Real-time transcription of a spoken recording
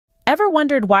Ever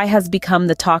wondered why has become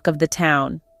the talk of the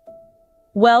town?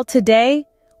 Well, today,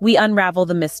 we unravel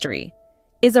the mystery.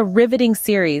 Is a riveting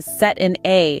series set in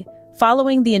A,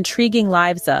 following the intriguing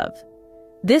lives of.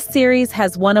 This series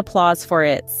has won applause for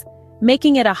its,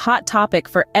 making it a hot topic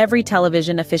for every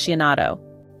television aficionado.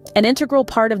 An integral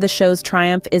part of the show's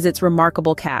triumph is its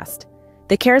remarkable cast.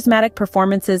 The charismatic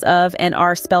performances of and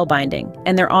are spellbinding,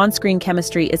 and their on-screen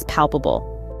chemistry is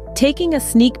palpable. Taking a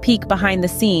sneak peek behind the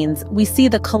scenes, we see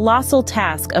the colossal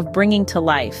task of bringing to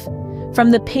life.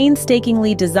 From the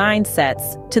painstakingly designed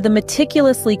sets to the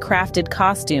meticulously crafted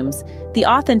costumes, the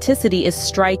authenticity is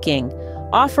striking,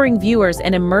 offering viewers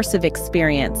an immersive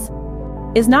experience.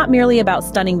 It's not merely about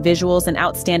stunning visuals and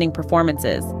outstanding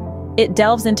performances. It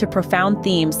delves into profound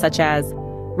themes such as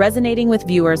resonating with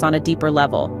viewers on a deeper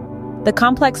level. The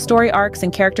complex story arcs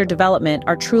and character development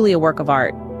are truly a work of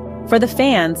art. For the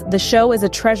fans, the show is a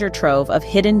treasure trove of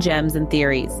hidden gems and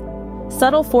theories.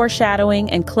 Subtle foreshadowing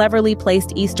and cleverly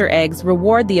placed Easter eggs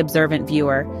reward the observant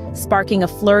viewer, sparking a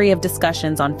flurry of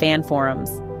discussions on fan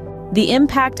forums. The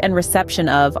impact and reception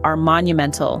of are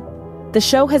monumental. The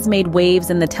show has made waves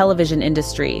in the television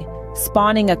industry,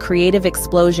 spawning a creative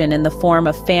explosion in the form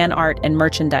of fan art and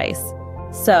merchandise.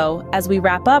 So, as we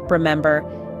wrap up, remember,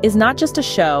 it's not just a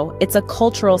show, it's a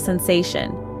cultural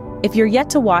sensation. If you're yet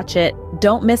to watch it,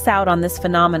 don't miss out on this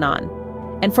phenomenon.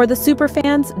 And for the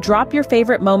superfans, drop your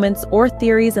favorite moments or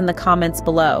theories in the comments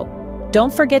below.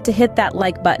 Don't forget to hit that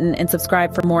like button and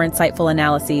subscribe for more insightful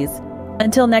analyses.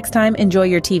 Until next time, enjoy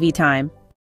your TV time.